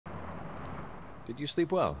Did you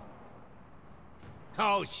sleep well?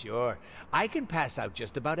 Oh, sure. I can pass out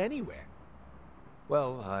just about anywhere.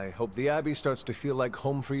 Well, I hope the Abbey starts to feel like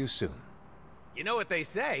home for you soon. You know what they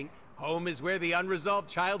say? Home is where the unresolved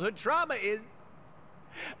childhood trauma is.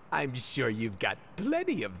 I'm sure you've got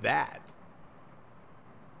plenty of that.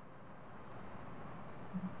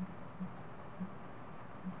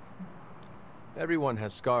 Everyone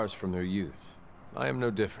has scars from their youth. I am no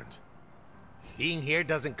different. Being here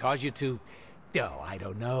doesn't cause you to, oh, I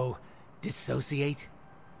don't know, dissociate?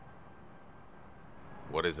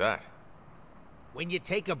 What is that? When you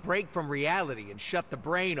take a break from reality and shut the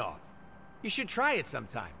brain off. You should try it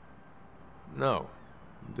sometime. No.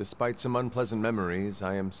 Despite some unpleasant memories,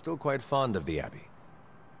 I am still quite fond of the Abbey.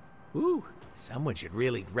 Ooh, someone should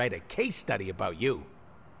really write a case study about you.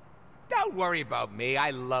 Don't worry about me, I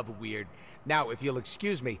love weird. Now, if you'll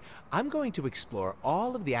excuse me, I'm going to explore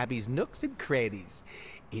all of the Abbey's nooks and crannies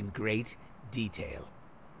in great detail.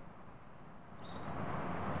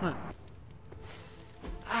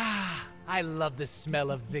 Ah, I love the smell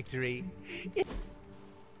of victory.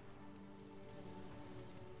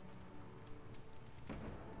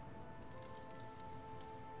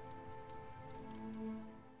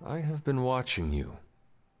 I have been watching you.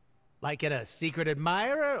 Like in a secret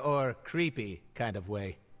admirer or creepy kind of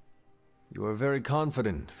way? You are very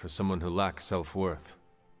confident for someone who lacks self-worth.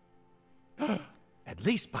 At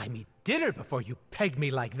least buy me dinner before you peg me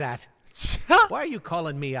like that. Why are you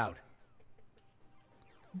calling me out?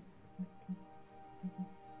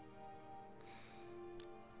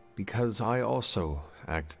 Because I also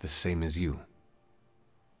act the same as you.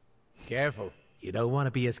 Careful. You don't want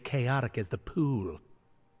to be as chaotic as the pool.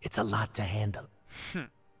 It's a lot to handle.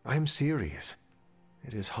 I am serious.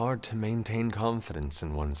 It is hard to maintain confidence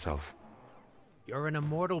in oneself. You're an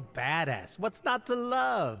immortal badass. What's not to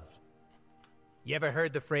love? You ever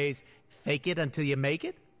heard the phrase, fake it until you make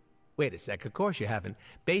it? Wait a sec, of course you haven't.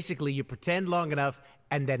 Basically, you pretend long enough,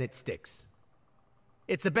 and then it sticks.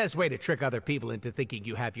 It's the best way to trick other people into thinking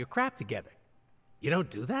you have your crap together. You don't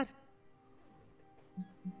do that?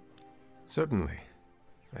 Certainly.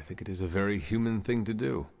 I think it is a very human thing to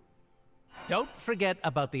do. Don't forget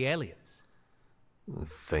about the aliens.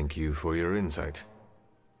 Thank you for your insight.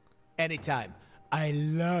 Anytime. I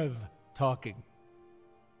love talking.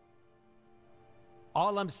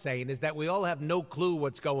 All I'm saying is that we all have no clue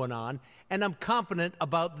what's going on, and I'm confident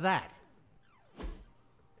about that.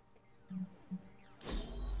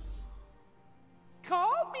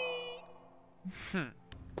 Call me!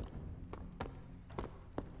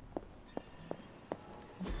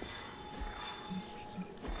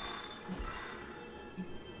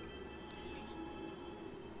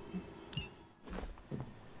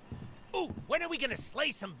 Ooh, when are we gonna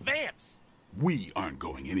slay some vamps? We aren't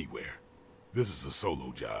going anywhere. This is a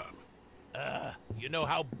solo job. You know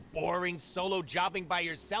how boring solo jobbing by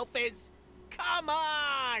yourself is? Come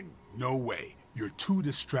on! No way. You're too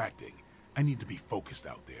distracting. I need to be focused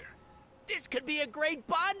out there. This could be a great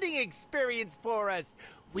bonding experience for us.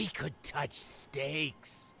 We could touch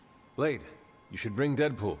stakes. Blade, you should bring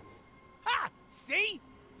Deadpool. Ha! See?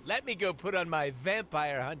 Let me go put on my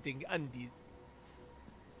vampire hunting undies.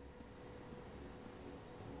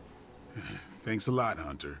 Thanks a lot,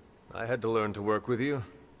 Hunter. I had to learn to work with you.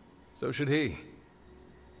 So should he.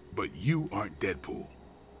 But you aren't Deadpool.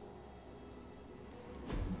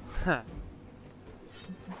 Huh.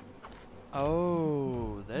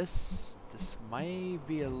 Oh, this might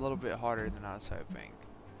be a little bit harder than I was hoping.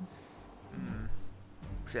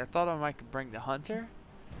 See, I thought I might bring the hunter,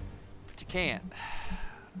 but you can't.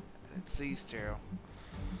 It's these two.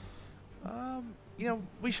 You know,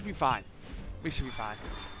 we should be fine. We should be fine.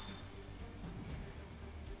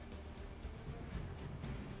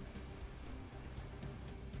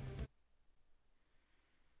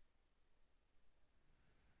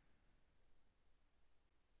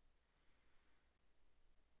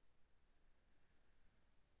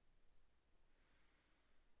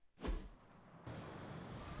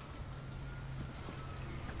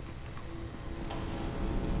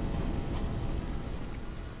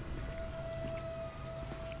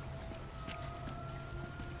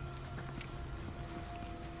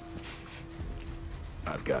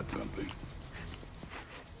 I've got something.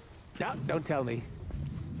 No, don't tell me.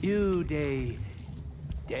 You dead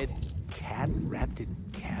cat wrapped in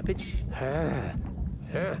cabbage?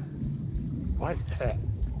 What?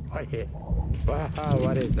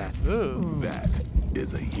 What is that? Ooh. That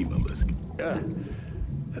is a hemolisk.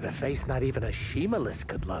 The face not even a shemalisk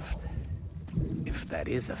could love. If that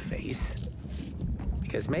is a face.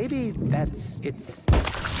 Because maybe it's...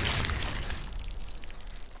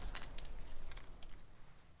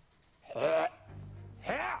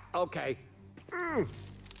 Okay.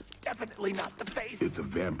 Definitely not the face. It's a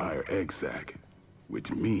vampire egg sac,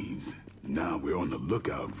 which means now we're on the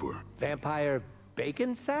lookout for... Vampire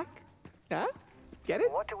bacon sack? Huh? Get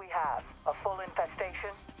it? What do we have? A full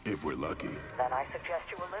infestation? If we're lucky. Then I suggest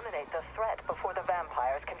you eliminate the threat before the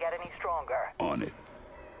vampires can get any stronger. On it.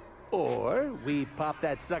 Or we pop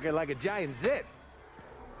that sucker like a giant zit.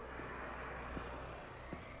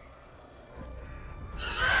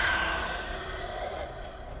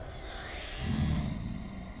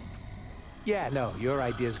 Yeah, no, your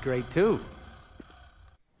idea's great too.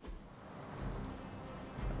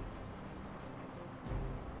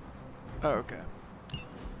 Oh, okay.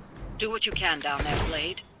 Do what you can down there,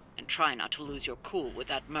 Blade, and try not to lose your cool with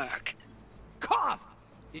that merc. Cough!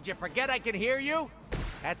 Did you forget I can hear you?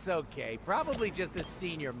 That's okay. Probably just a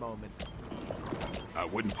senior moment. I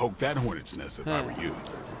wouldn't poke that hornet's nest if I were you.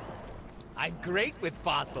 I'm great with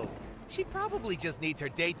fossils. She probably just needs her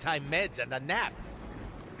daytime meds and a nap.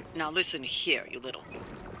 Now listen here, you little...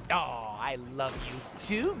 Oh, I love you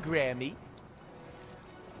too, Grammy.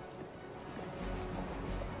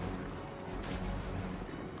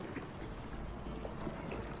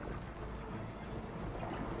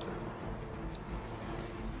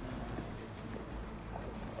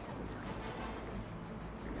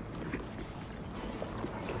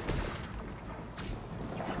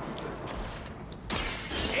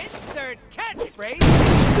 Insert catchphrase!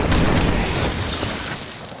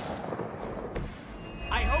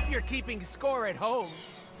 I hope you're keeping score at home.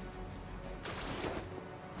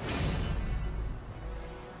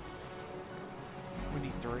 We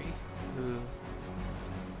need 3. Ooh.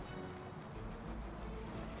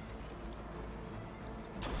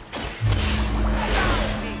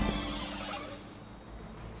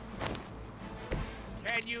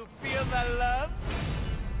 Can you feel the love?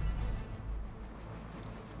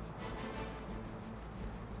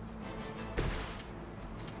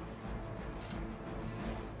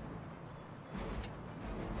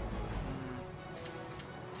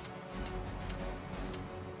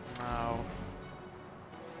 No.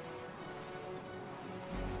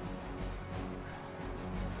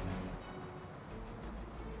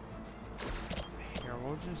 Here,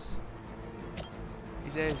 we'll just...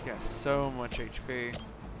 These A's got so much HP.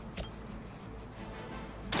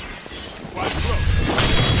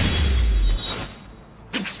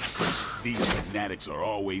 These fanatics are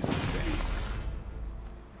always the same.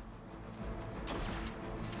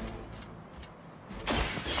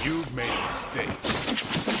 You've made a mistake.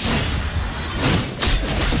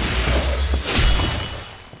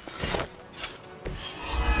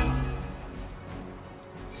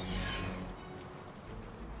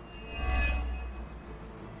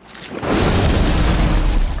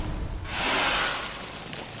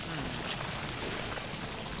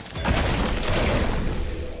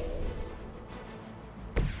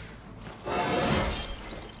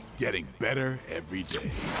 Getting better every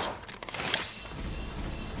day.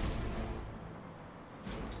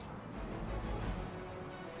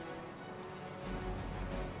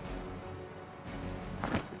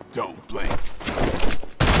 Don't blink.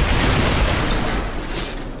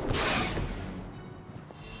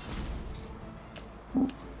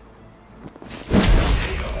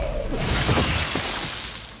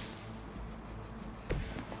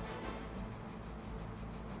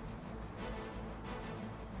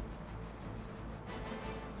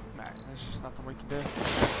 Nah, there's just nothing we can do.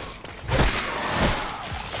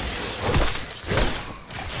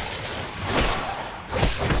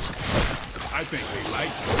 I think they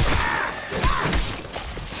like you.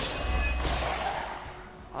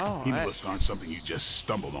 Oh, Hemolysts aren't something you just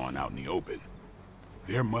stumbled on out in the open.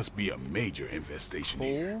 There must be a major infestation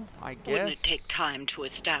here. cool, I guess. Wouldn't it take time to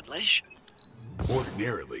establish?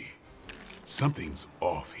 Ordinarily, something's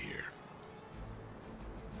off here.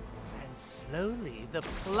 And slowly the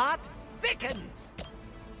plot thickens.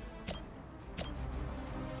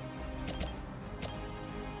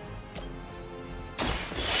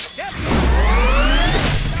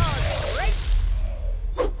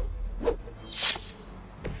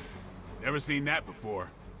 Never seen that before.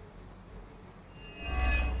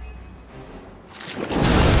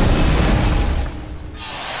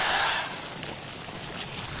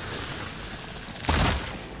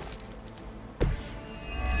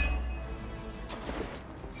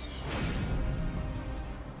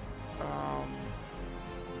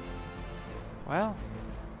 Well,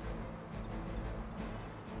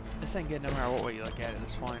 this ain't good no matter what way you look at it at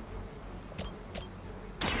this point.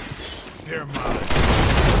 They're mine.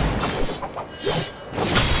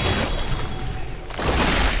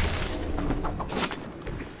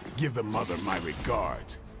 Give the mother my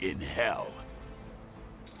regards in hell.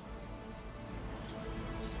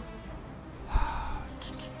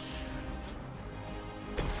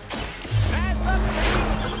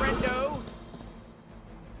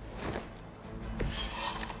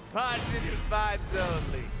 Positive vibes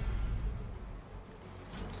only.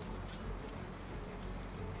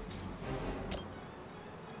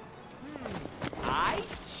 I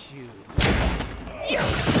choose.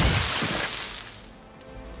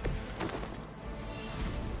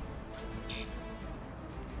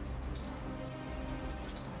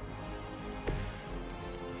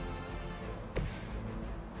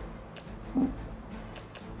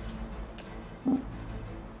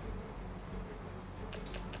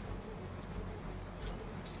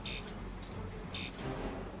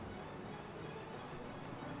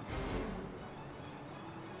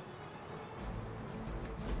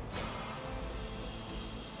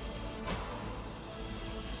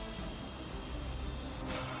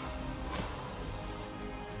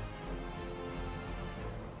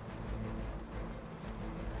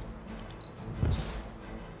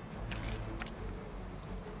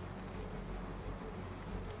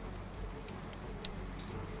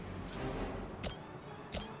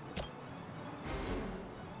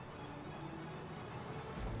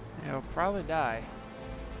 He'll probably die.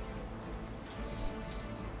 There's just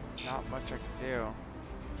not much I can do.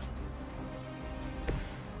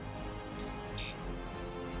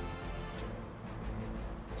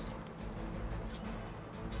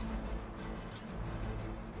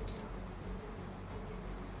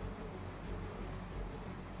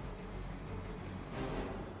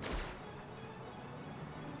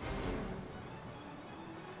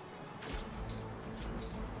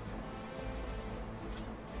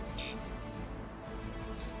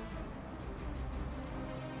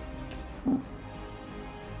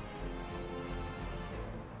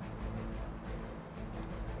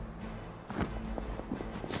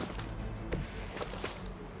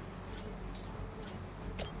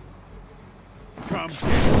 Come.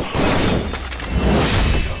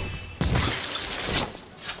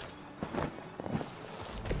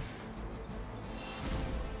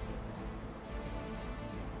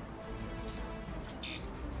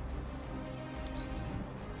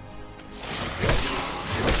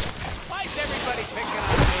 Why is everybody picking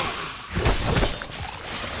on me?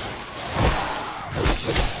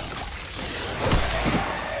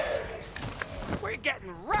 We're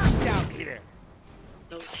getting rushed out here.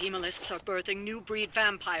 Those hemolisks are birthing new breed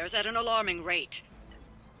vampires at an alarming rate.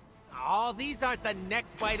 Oh, these aren't the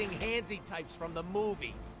neck-biting handsy types from the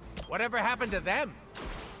movies. Whatever happened to them?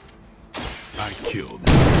 I killed.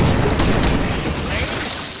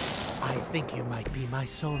 I think you might be my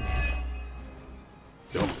soulmate.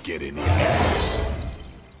 Don't get any ass.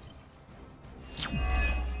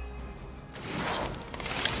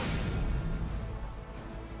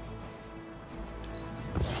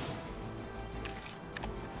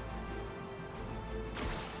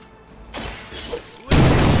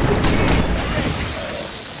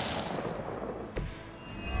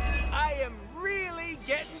 I am really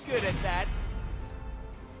getting good at that.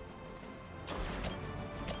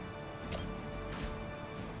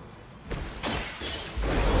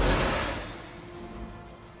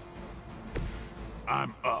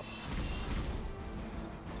 I'm up.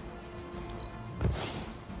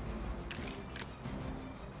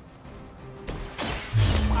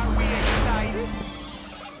 Are we excited?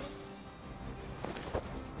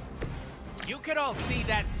 You can all see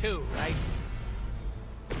that too, right?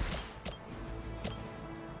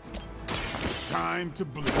 Time to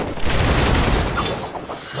bleed.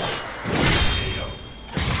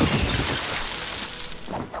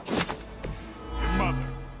 Your mother.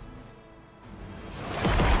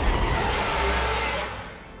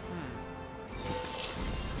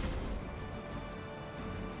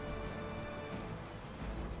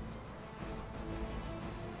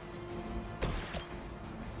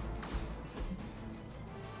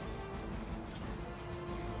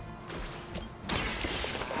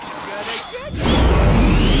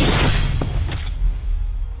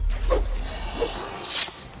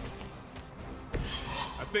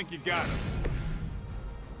 I think you got him.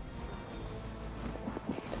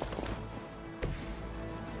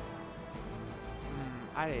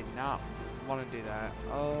 I did not want to do that.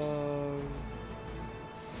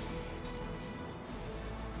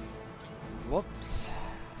 Whoops.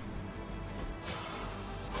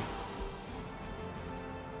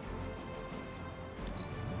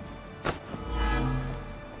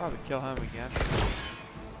 Probably kill him again.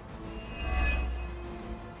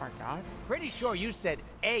 Or not? Pretty sure you said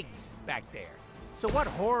eggs back there. So what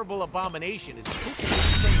horrible abomination is pooping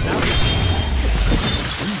straight out?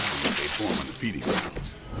 They form on the feeding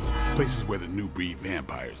grounds. Places where the new breed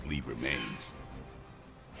vampires leave remains.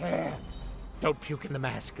 Don't puke in the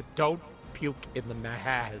mask. Don't puke in the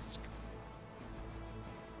mask.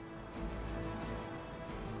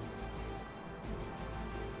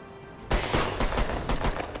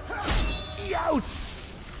 Ouch!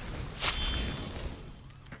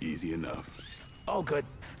 Easy enough. Oh, good.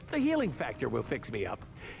 The healing factor will fix me up.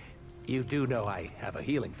 You do know I have a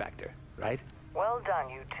healing factor, right? Well done,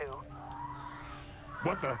 you two.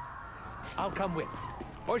 What the? I'll come with.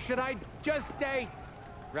 Or should I just stay?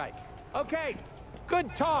 Right. Okay.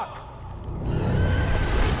 Good talk.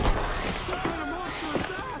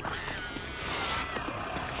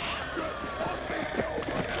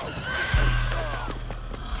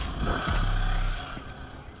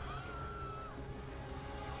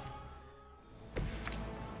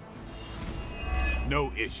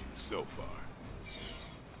 No issues so far.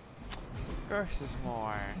 Of course there's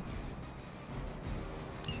more.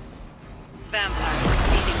 Vampires are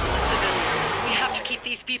feeding on the civilians. We have to keep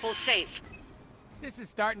these people safe. This is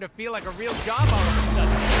starting to feel like a real job all of a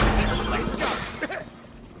sudden. Nice job.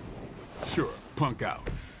 Sure, punk out.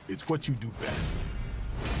 It's what you do best.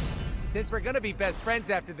 Since we're gonna be best friends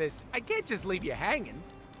after this, I can't just leave you hanging.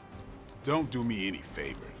 Don't do me any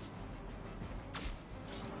favors.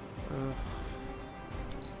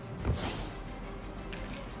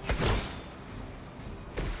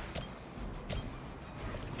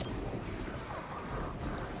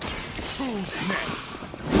 Who's next?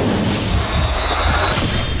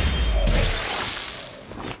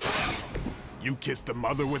 You kissed the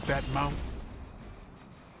mother with that mouth?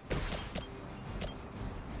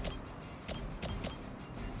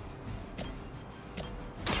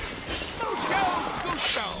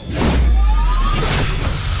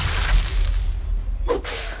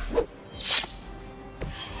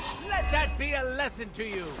 Let that be a lesson to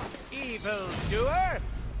you, evil doer.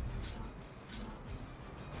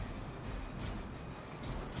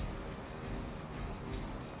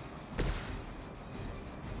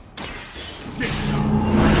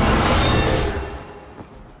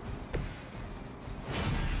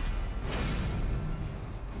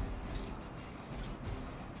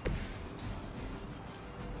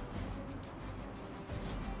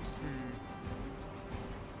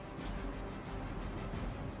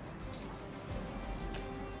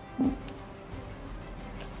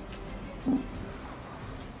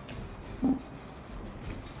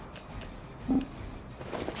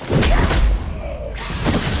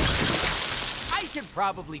 I should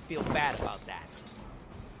probably feel bad about that.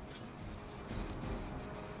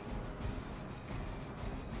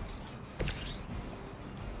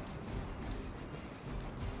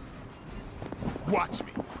 Watch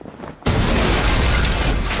me.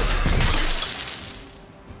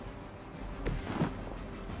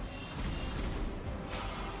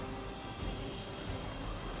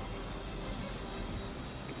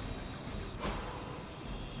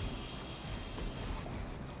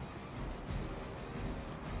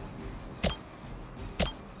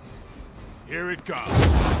 Here it comes.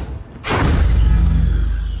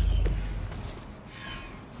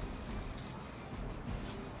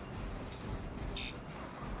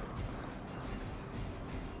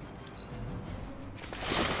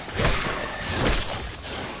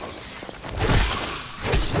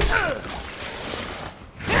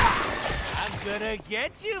 I'm gonna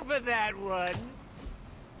get you for that one.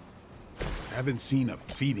 Haven't seen a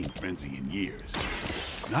feeding frenzy in years.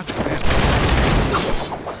 Not that.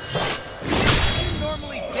 You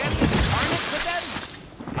normally deadly carnage to them?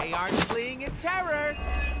 They aren't fleeing in terror.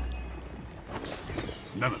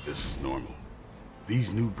 None of this is normal.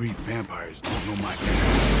 These new breed vampires don't know my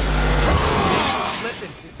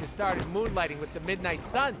Slipping since you started moonlighting with the Midnight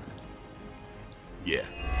Suns. Yeah,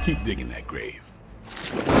 keep digging that grave.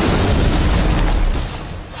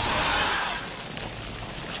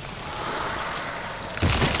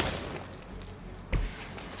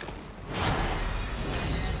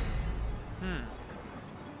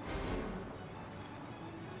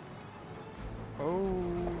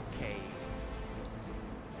 Okay.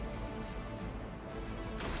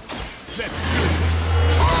 Let's do it!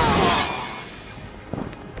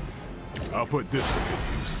 I'll put this to good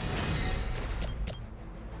use.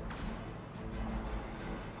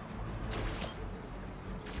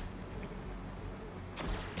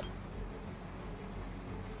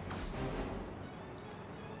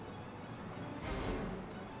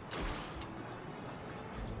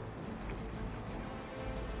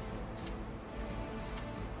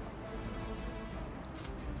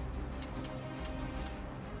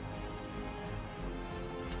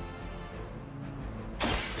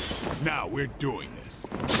 Now we're doing this.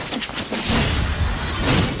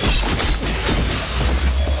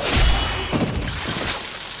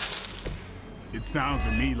 It sounds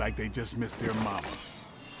to me like they just missed their mama.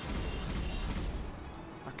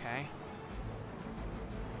 Okay.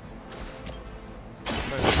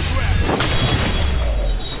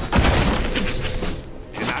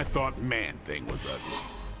 man thing was ugly.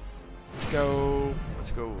 Let's go.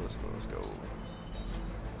 Let's go. Let's go. Let's go.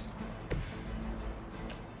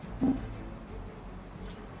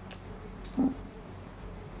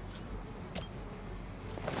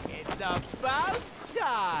 It's about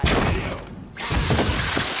time!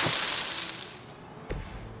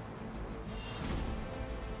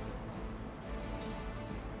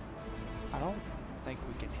 I don't think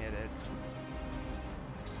we can hit it.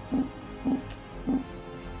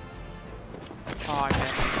 Oh, I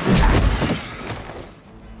missed.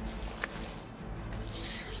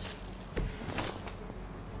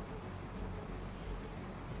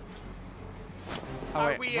 Oh, Are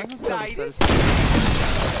wait, we am I gonna be able to excited? set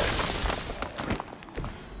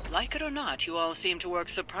Like it or not, you all seem to work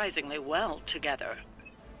surprisingly well together.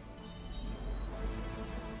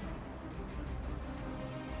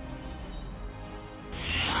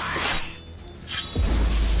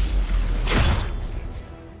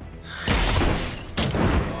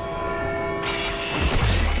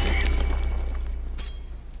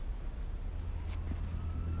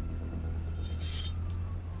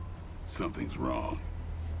 Something's wrong.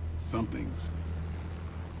 Something's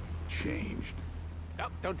changed. No,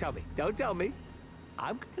 don't tell me. Don't tell me.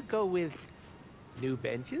 I'm gonna go with new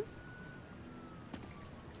benches.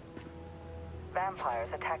 Vampires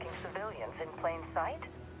attacking civilians in plain sight?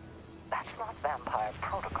 That's not vampire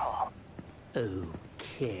protocol.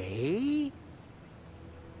 Okay.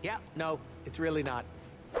 Yeah, no, it's really not.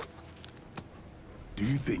 Do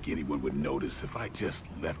you think anyone would notice if I just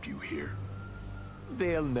left you here?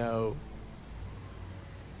 They'll know.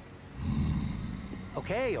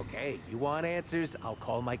 Okay, you want answers? I'll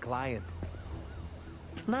call my client.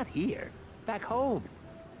 Not here. Back home.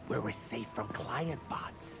 Where we're safe from client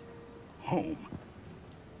bots. Home?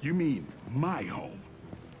 You mean my home?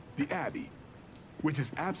 The Abbey, which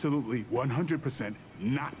is absolutely 100%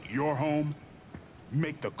 not your home?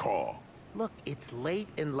 Make the call. Look, it's late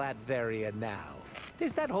in Latveria now.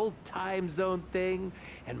 There's that whole time zone thing,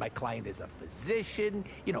 and my client is a physician,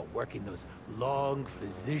 you know, working those long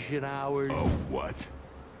physician hours. Oh, what?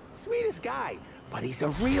 Sweetest guy, but he's a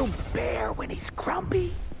real bear when he's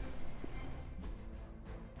grumpy.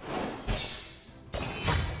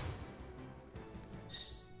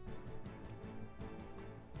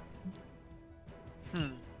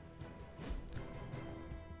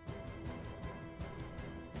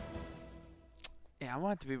 Yeah, I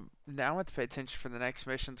want to be. I want to pay attention for the next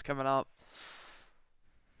missions coming up.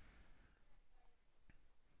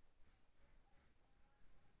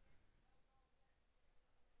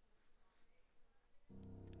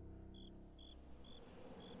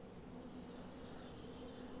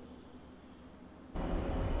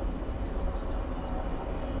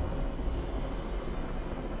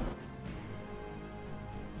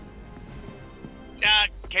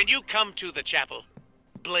 Can you come to the chapel?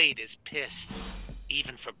 Blade is pissed.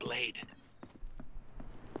 Even for Blade.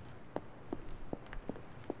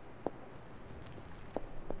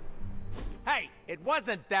 Hey, it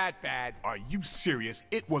wasn't that bad. Are you serious?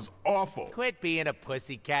 It was awful. Quit being a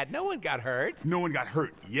pussycat. No one got hurt. No one got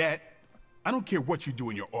hurt yet. I don't care what you do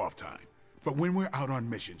in your off time. But when we're out on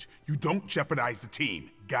missions, you don't jeopardize the team.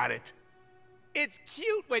 Got it? It's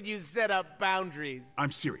cute when you set up boundaries. I'm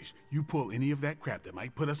serious. You pull any of that crap that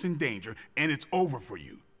might put us in danger, and it's over for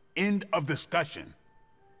you. End of discussion.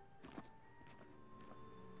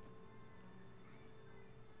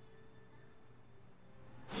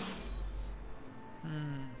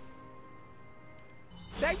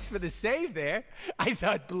 Thanks for the save there. I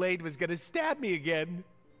thought Blade was gonna stab me again.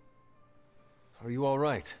 Are you all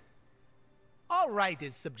right? All right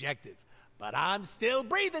is subjective, but I'm still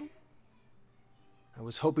breathing. I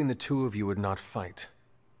was hoping the two of you would not fight.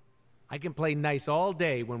 I can play nice all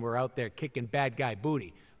day when we're out there kicking bad guy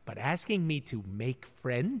booty, but asking me to make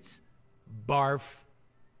friends? Barf.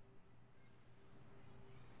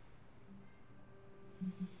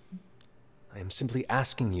 I am simply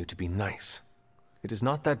asking you to be nice. It is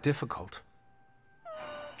not that difficult.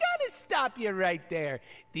 Gotta stop you right there.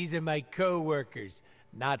 These are my co-workers,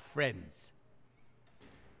 not friends.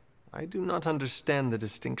 I do not understand the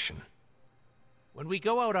distinction. When we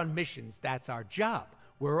go out on missions, that's our job.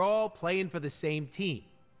 We're all playing for the same team.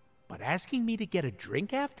 But asking me to get a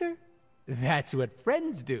drink after? That's what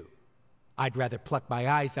friends do. I'd rather pluck my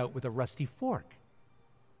eyes out with a rusty fork.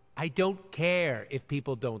 I don't care if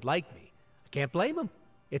people don't like me. I can't blame them.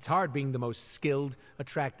 It's hard being the most skilled,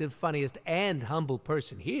 attractive, funniest, and humble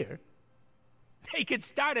person here. They could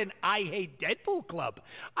start an I Hate Deadpool club.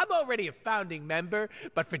 I'm already a founding member,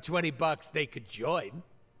 but for $20 they could join.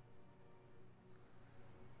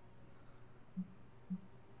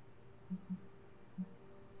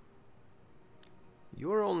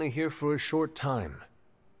 You're only here for a short time.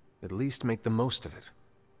 At least make the most of it.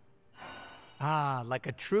 Ah, like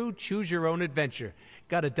a true choose-your-own-adventure.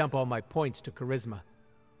 Gotta dump all my points to charisma.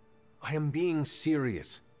 I am being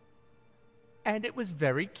serious. And it was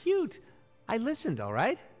very cute. I listened, all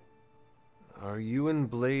right? Are you and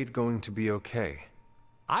Blade going to be okay?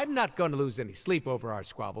 I'm not going to lose any sleep over our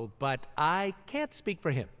squabble, but I can't speak for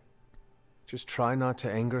him. Just try not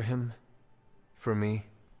to anger him. For me.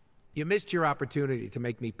 You missed your opportunity to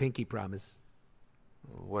make me pinky promise.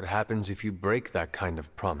 What happens if you break that kind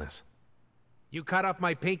of promise? You cut off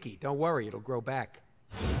my pinky. Don't worry, it'll grow back.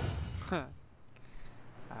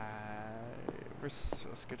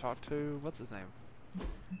 Let's go talk to, what's his name?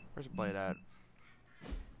 Where's Blade at?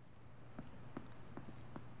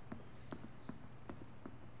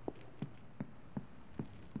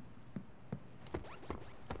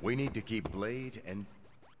 We need to keep Blade and...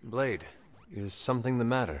 Blade, is something the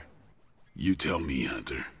matter? You tell me,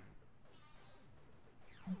 Hunter.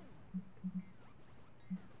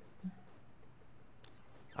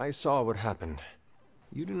 I saw what happened.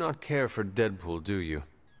 You do not care for Deadpool, do you?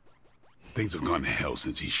 Things have gone to hell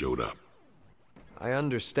since he showed up. I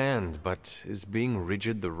understand, but is being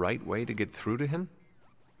rigid the right way to get through to him?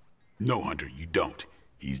 No, Hunter, you don't.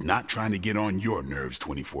 He's not trying to get on your nerves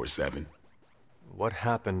 24/7. What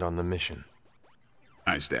happened on the mission?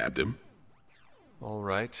 I stabbed him. All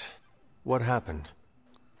right. What happened?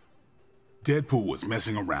 Deadpool was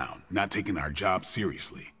messing around, not taking our job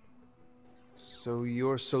seriously. So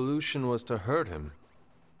your solution was to hurt him?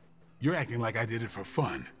 You're acting like I did it for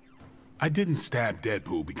fun. I didn't stab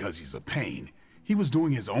Deadpool because he's a pain. He was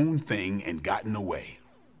doing his own thing and got in the way.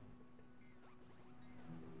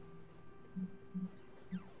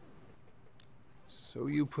 So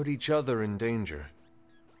you put each other in danger?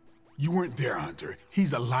 You weren't there, Hunter.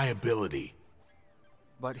 He's a liability.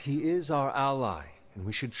 But he is our ally, and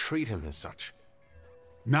we should treat him as such.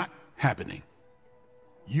 Not happening.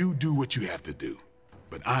 You do what you have to do,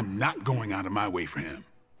 but I'm not going out of my way for him.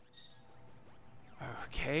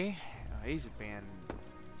 Okay, he's being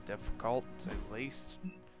difficult, to say the least.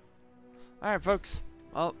 Alright, folks.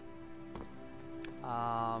 Well,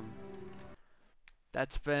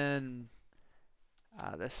 that's been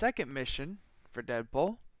the second mission for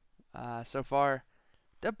Deadpool. So far,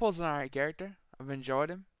 Deadpool's an alright character. I've enjoyed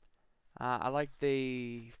him. I like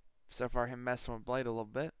so far him messing with Blade a little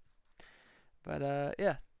bit. But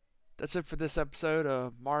yeah, that's it for this episode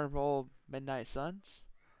of Marvel Midnight Suns.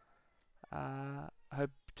 I hope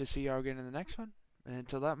to see y'all again in the next one. And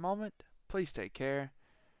until that moment, please take care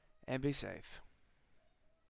and be safe.